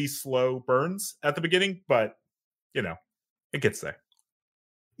weirdly slow burns at the beginning, but it gets there.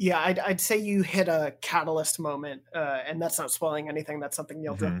 Yeah, I'd say you hit a catalyst moment, and that's not spoiling anything. That's something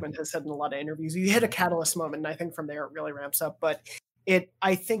Neil Druckmann has said in a lot of interviews. You hit a catalyst moment, and I think from there it really ramps up. But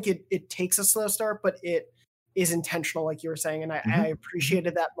I think it takes a slow start, but it is intentional, like you were saying, and I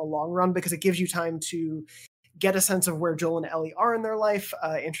appreciated that in the long run, because it gives you time to get a sense of where Joel and Ellie are in their life,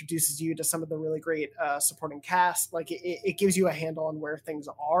 introduces you to some of the really great supporting cast. Like it gives you a handle on where things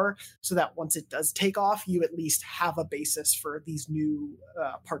are, so that once it does take off, you at least have a basis for these new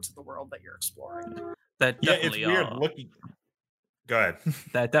parts of the world that you're exploring. It's weird looking. Go ahead.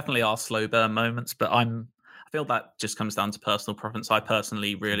 There definitely are slow burn moments, but I feel that just comes down to personal preference. I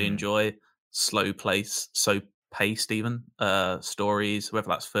personally really enjoy slow paced even stories, whether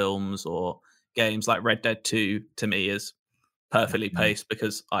that's films or games. Like Red Dead 2 to me is perfectly paced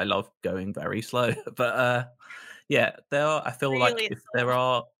because I love going very slow. But I feel really like if slow. There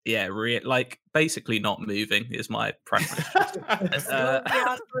are like basically not moving is my preference.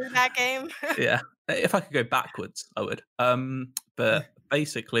 Through that game. Yeah, if I could go backwards I would, but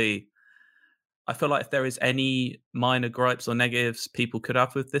basically I feel like if there is any minor gripes or negatives people could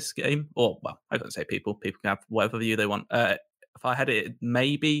have with this game, or well, I don't say people can have whatever view they want. If I had it,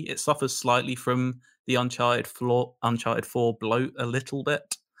 maybe it suffers slightly from the Uncharted 4 bloat a little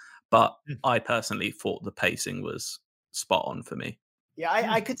bit, but I personally thought the pacing was spot on for me. Yeah,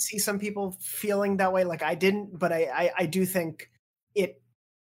 I could see some people feeling that way. Like I didn't, but I do think it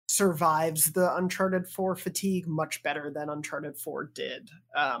survives the Uncharted 4 fatigue much better than Uncharted 4 did,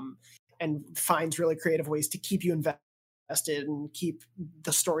 and finds really creative ways to keep you invested and keep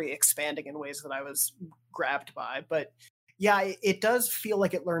the story expanding in ways that I was grabbed by. But yeah, it does feel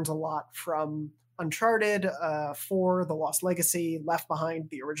like it learns a lot from Uncharted 4, The Lost Legacy, Left Behind,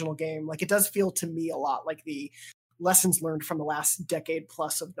 the original game. Like it does feel to me a lot like the lessons learned from the last decade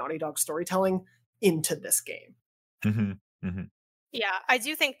plus of Naughty Dog storytelling into this game. Yeah, I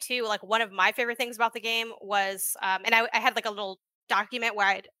do think too, like one of my favorite things about the game was, and I had like a little document where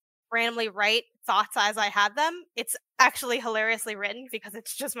I'd randomly write thoughts as I had them. It's actually hilariously written because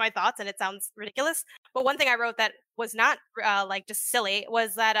it's just my thoughts and it sounds ridiculous. But one thing I wrote that was not like just silly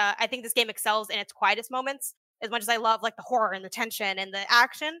was that I think this game excels in its quietest moments. As much as I love like the horror and the tension and the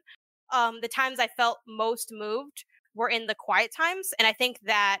action, the times I felt most moved were in the quiet times. And I think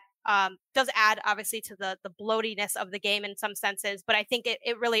that does add obviously to the bloatiness of the game in some senses, but I think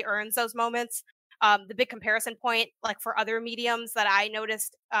it really earns those moments. The big comparison point, like for other mediums that I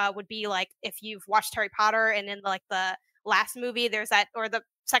noticed, would be like if you've watched Harry Potter and in like the last movie, there's that, or the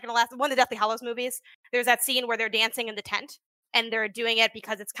second to last, one of the Deathly Hallows movies, there's that scene where they're dancing in the tent and they're doing it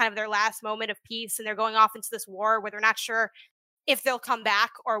because it's kind of their last moment of peace and they're going off into this war where they're not sure if they'll come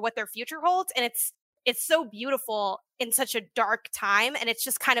back or what their future holds. And it's so beautiful in such a dark time. And it's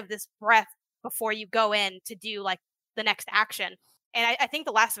just kind of this breath before you go in to do like the next action. And I think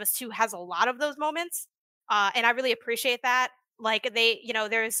The Last of Us 2 has a lot of those moments. And I really appreciate that. Like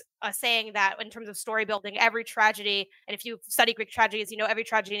there's a saying that in terms of story building, every tragedy, and if you study Greek tragedies, every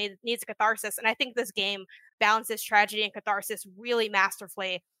tragedy needs a catharsis. And I think this game balances tragedy and catharsis really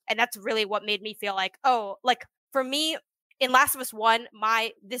masterfully. And that's really what made me feel like, oh, like for me, in Last of Us 1,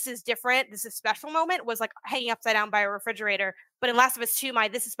 my this is different, this is special moment was like hanging upside down by a refrigerator. But in Last of Us 2, my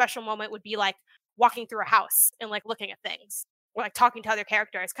this is special moment would be like walking through a house and like looking at things or like talking to other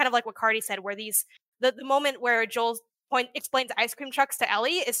characters. Kind of like what Cardi said, where the moment where Joel's explains ice cream trucks to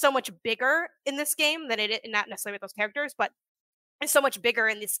Ellie is so much bigger in this game than it is, not necessarily with those characters, but it's so much bigger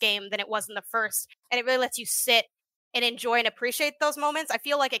in this game than it was in the first. And it really lets you sit and enjoy and appreciate those moments. I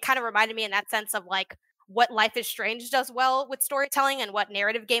feel like it kind of reminded me in that sense of like what Life is Strange does well with storytelling and what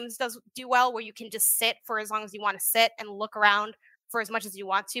narrative games do well, where you can just sit for as long as you want to sit and look around for as much as you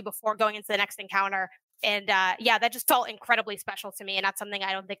want to before going into the next encounter. And that just felt incredibly special to me, and that's something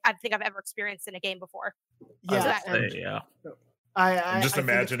I think I've ever experienced in a game before. Yeah, I'm just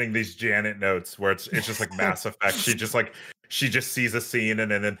imagining these Janet notes where it's just like Mass Effect. She just sees a scene,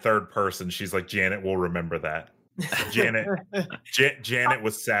 and then in third person, she's like, Janet will remember that. Janet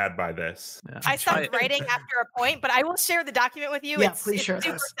was sad by this. Yeah. I stopped writing after a point, but I will share the document with you. Yeah, please share. It's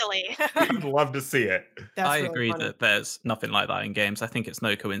super silly. I'd love to see it. I agree that there's nothing like that in games. I think it's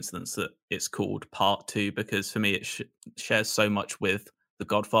no coincidence that it's called Part 2, because for me it shares so much with The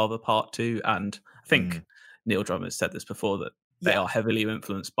Godfather Part 2, and I think Neil Druckmann has said this before, that they are heavily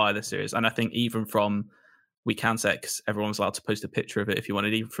influenced by the series. And I think even from, we can say it because everyone's allowed to post a picture of it if you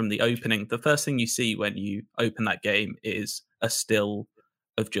wanted, even from the opening, the first thing you see when you open that game is a still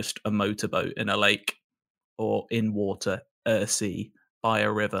of just a motorboat in a lake or in water, a sea, by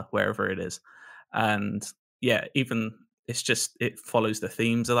a river, wherever it is. And yeah, even it follows the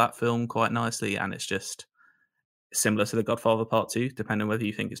themes of that film quite nicely, and it's just similar to The Godfather Part 2, depending on whether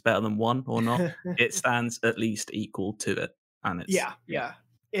you think it's better than 1 or not. It stands at least equal to it. And it's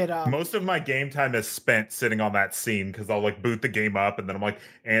most of my game time is spent sitting on that scene, because I'll like boot the game up and then I'm like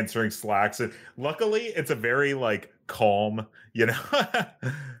answering Slacks, and luckily it's a very like calm,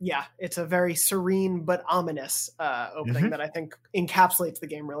 Yeah, it's a very serene but ominous opening that I think encapsulates the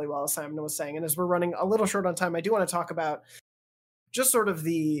game really well, as Simon was saying. And as we're running a little short on time, I do want to talk about just sort of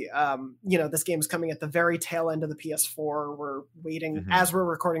the, this game is coming at the very tail end of the PS4. We're waiting, as we're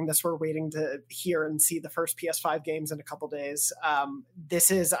recording this, we're waiting to hear and see the first PS5 games in a couple days. This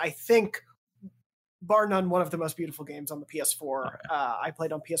is, I think, bar none, one of the most beautiful games on the PS4. I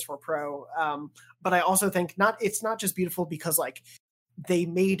played on PS4 Pro. But I also think it's not just beautiful because like they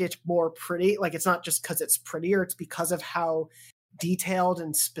made it more pretty. Like it's not just because it's prettier, it's because of how detailed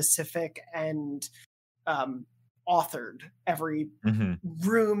and specific and authored every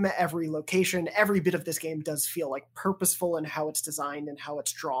room, every location, every bit of this game does feel like purposeful in how it's designed and how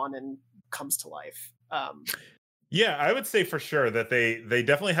it's drawn and comes to life. Yeah, I would say for sure that they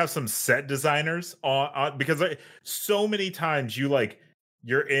definitely have some set designers on because so many times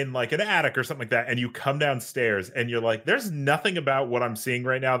you're in like an attic or something like that, and you come downstairs and you're like, there's nothing about what I'm seeing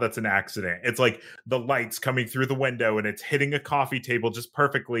right now that's an accident. It's like the lights coming through the window and it's hitting a coffee table just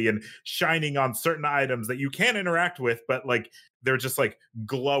perfectly and shining on certain items that you can interact with, but like they're just like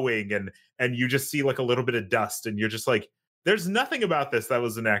glowing, and you just see like a little bit of dust, and you're just like, there's nothing about this that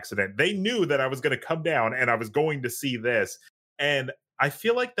was an accident. They knew that I was going to come down and I was going to see this. And I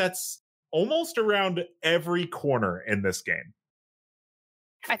feel like that's almost around every corner in this game.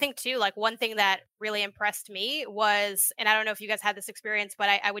 I think too, like one thing that really impressed me was, and I don't know if you guys had this experience, but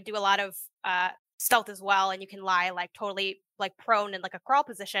I would do a lot of stealth as well, and you can lie like totally like prone in like a crawl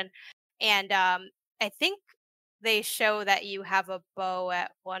position. And I think they show that you have a bow at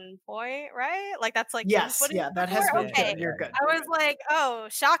one point, right? Like that's like yes, that has been okay. Good. You're good. I was like, oh,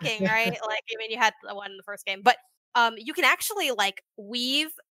 shocking, right? Like I mean, you had the one in the first game, but you can actually like weave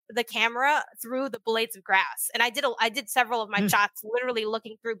the camera through the blades of grass, and I did several of my shots literally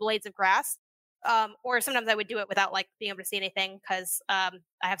looking through blades of grass. Or sometimes I would do it without like being able to see anything because I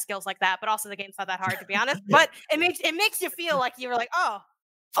have skills like that. But also the game's not that hard, to be honest. But it makes you feel like you were like, oh,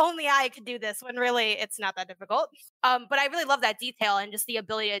 only I could do this, when really it's not that difficult. But I really love that detail and just the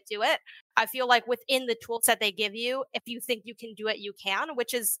ability to do it. I feel like within the tool set they give you, if you think you can do it, you can,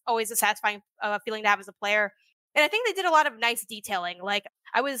 which is always a satisfying feeling to have as a player. And I think they did a lot of nice detailing. Like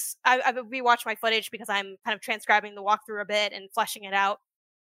I rewatched my footage because I'm kind of transcribing the walkthrough a bit and fleshing it out.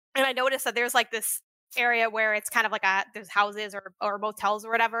 And I noticed that there's like this area where it's kind of like there's houses or motels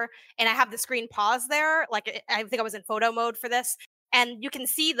or whatever. And I have the screen pause there. Like I think I was in photo mode for this. And you can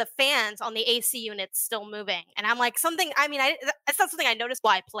see the fans on the AC units still moving. And I'm like, it's not something I noticed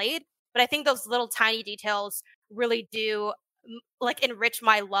while I played, but I think those little tiny details really do like enrich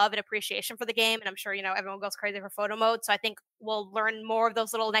my love and appreciation for the game. And I'm sure, everyone goes crazy for photo mode. So I think we'll learn more of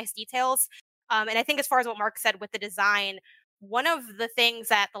those little nice details. And I think as far as what Mark said with the design, one of the things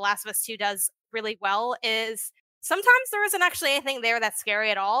that The Last of Us 2 does really well is sometimes there isn't actually anything there that's scary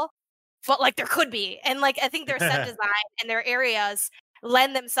at all, but like there could be. And like I think their set design and their areas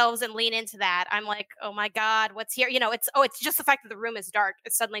lend themselves and lean into that. I'm like, oh my God, what's here? It's just the fact that the room is dark.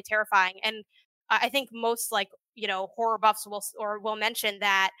 It's suddenly terrifying. And I think most like, horror buffs will mention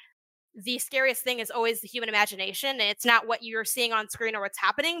that the scariest thing is always the human imagination. And it's not what you're seeing on screen or what's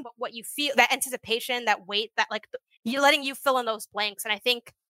happening, but what you feel, that anticipation, that weight, that like you're letting you fill in those blanks. And I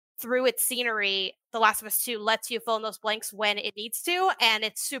think through its scenery, The Last of Us 2 lets you fill in those blanks when it needs to, and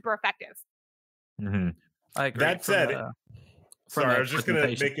it's super effective. Mm-hmm. I agree. That said, sorry, I was just gonna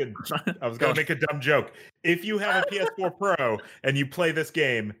make a dumb joke. If you have a PS4 Pro and you play this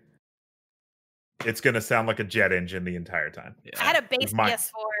game, it's gonna sound like a jet engine the entire time. Yeah. I had a base PS4,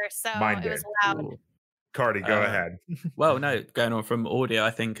 so it was loud. Ooh. Cardi, go ahead. Well, no, going on from audio,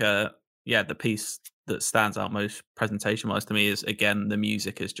 I think, the piece that stands out most presentation-wise to me is, again, the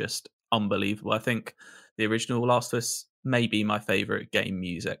music is just unbelievable. I think the original Last of Us may be my favorite game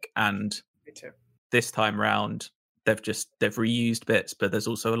music, and me too. This time round, they've reused bits, but there's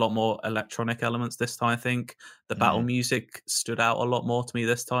also a lot more electronic elements this time. I think the battle music stood out a lot more to me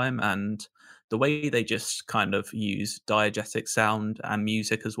this time, and the way they just kind of use diegetic sound and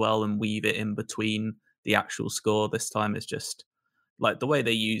music as well and weave it in between the actual score this time is just like the way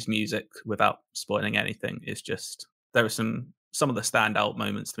they use music without spoiling anything is just, there are some of the standout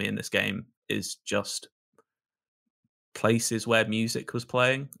moments to me in this game is just places where music was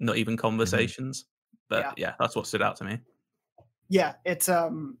playing, not even conversations. But yeah, that's what stood out to me. Yeah, it's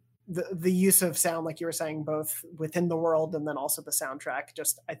the use of sound, like you were saying, both within the world and then also the soundtrack,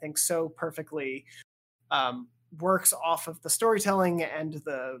 just I think so perfectly works off of the storytelling and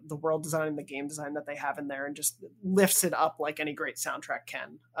the world design and the game design that they have in there, and just lifts it up like any great soundtrack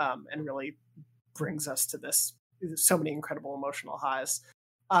can, and really brings us to so many incredible emotional highs.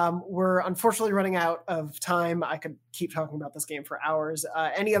 We're unfortunately running out of time. I could keep talking about this game for hours.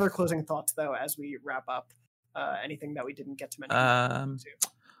 Any other closing thoughts, though, as we wrap up? Anything that we didn't get to mention?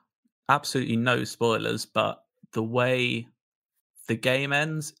 Absolutely no spoilers, but the way the game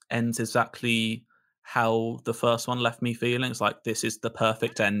ends exactly how the first one left me feeling. It's like, this is the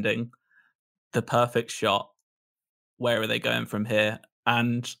perfect ending, the perfect shot. Where are they going from here?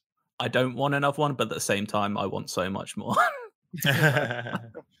 And I don't want another one, but at the same time, I want so much more. Yeah,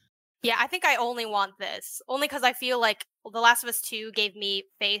 I think I only want this. Only because I feel like The Last of Us 2 gave me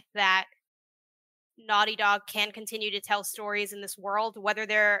faith that Naughty Dog can continue to tell stories in this world, whether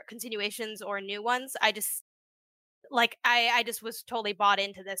they're continuations or new ones. I just was totally bought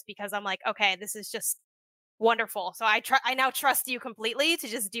into this because I'm like, okay, this is just wonderful. So I now trust you completely to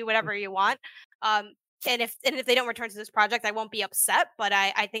just do whatever you want. And if they don't return to this project, I won't be upset. But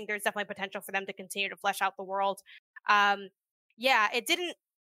I think there's definitely potential for them to continue to flesh out the world. Yeah, it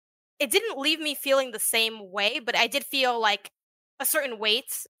didn't leave me feeling the same way, but I did feel like a certain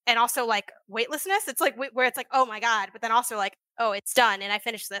weight and also like weightlessness. It's like where it's like, oh my God, but then also like, oh, it's done and I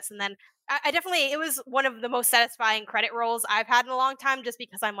finished this. And then I definitely, it was one of the most satisfying credit rolls I've had in a long time, just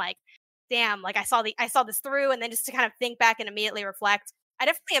because I'm like, damn, like I saw this through, and then just to kind of think back and immediately reflect. I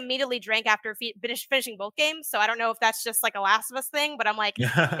definitely immediately drank after finishing both games. So I don't know if that's just like a Last of Us thing, but I'm like,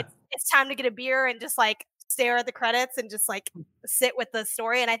 it's time to get a beer and just like stare at the credits and just like sit with the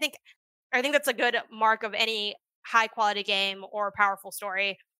story. And I think that's a good mark of any high quality game or powerful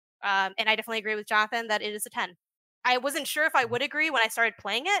story. And I definitely agree with Jonathan that it is a 10. I wasn't sure if I would agree when I started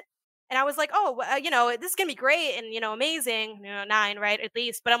playing it. And I was like, oh, this is going to be great and, amazing, 9, right? At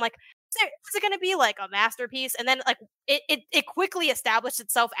least. But I'm like, is it going to be like a masterpiece? And then like it quickly established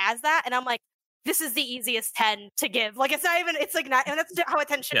itself as that. And I'm like, this is the easiest 10 to give. Like, it's not even, it's like not, and that's how a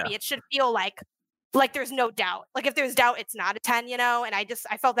 10 should be. It should feel like there's no doubt. Like if there's doubt, it's not a 10, and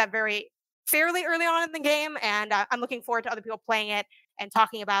I felt that very fairly early on in the game. And I'm looking forward to other people playing it and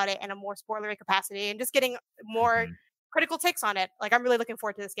talking about it in a more spoilery capacity and just getting more critical takes on it. Like I'm really looking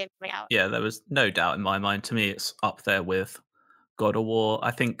forward to this game coming out. Yeah, there was no doubt in my mind. To me, it's up there with God of War.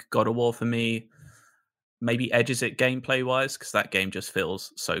 I think God of War for me maybe edges it gameplay wise, because that game just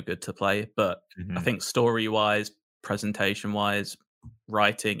feels so good to play. But I think story wise, presentation wise,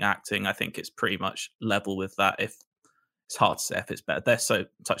 writing, acting, I think it's pretty much level with that. If it's hard to say if it's better, they're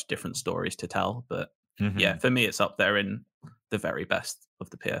such different stories to tell. But yeah, for me, it's up there in the very best of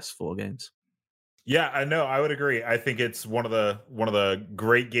the PS4 games. Yeah, I know. I would agree. I think it's one of the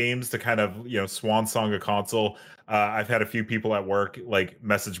great games to kind of swan song a console. I've had a few people at work like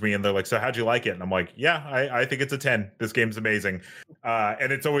message me and they're like, "So how'd you like it?" And I'm like, "Yeah, I think it's a 10. This game's amazing."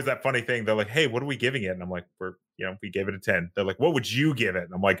 And it's always that funny thing. They're like, "Hey, what are we giving it?" And I'm like, we gave it a 10." They're like, "What would you give it?"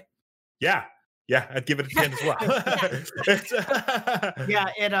 And I'm like, "Yeah, I'd give it a 10 as well."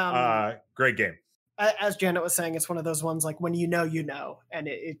 Great game. As Janet was saying, it's one of those ones like when you know, and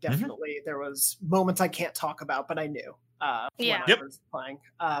it definitely there was moments I can't talk about, but I knew when I was playing.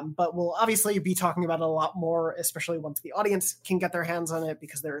 But we'll obviously be talking about it a lot more, especially once the audience can get their hands on it,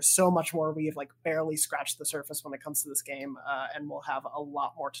 because there is so much more. We have like barely scratched the surface when it comes to this game, and we'll have a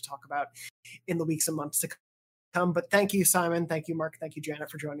lot more to talk about in the weeks and months to come. But thank you, Simon. Thank you, Mark. Thank you,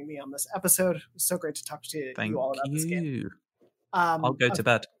 Janet, for joining me on this episode. It was so great to talk to you all about this game. I'll go to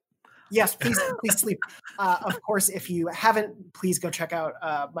bed. Yes, please sleep. Of course, if you haven't, please go check out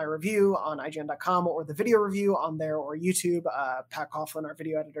my review on IGN.com or the video review on there or YouTube. Pat Coughlin, our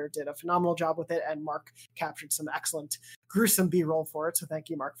video editor, did a phenomenal job with it, and Mark captured some excellent, gruesome B-roll for it. So thank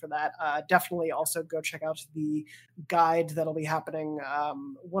you, Mark, for that. Definitely also go check out the guide that'll be happening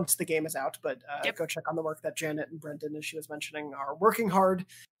once the game is out. But go check on the work that Janet and Brendan, as she was mentioning, are working hard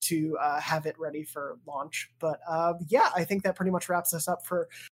to have it ready for launch. But I think that pretty much wraps us up for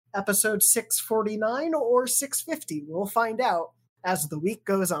episode 649 or 650. We'll find out as the week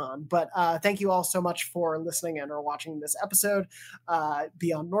goes on. But thank you all so much for listening and or watching this episode.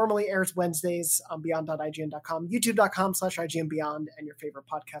 Beyond normally airs Wednesdays on beyond.ign.com, youtube.com/IGN Beyond, and your favorite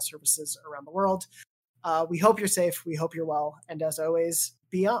podcast services around the world. We hope you're safe. We hope you're well. And as always,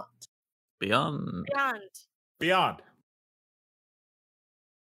 Beyond. Beyond. Beyond. Beyond.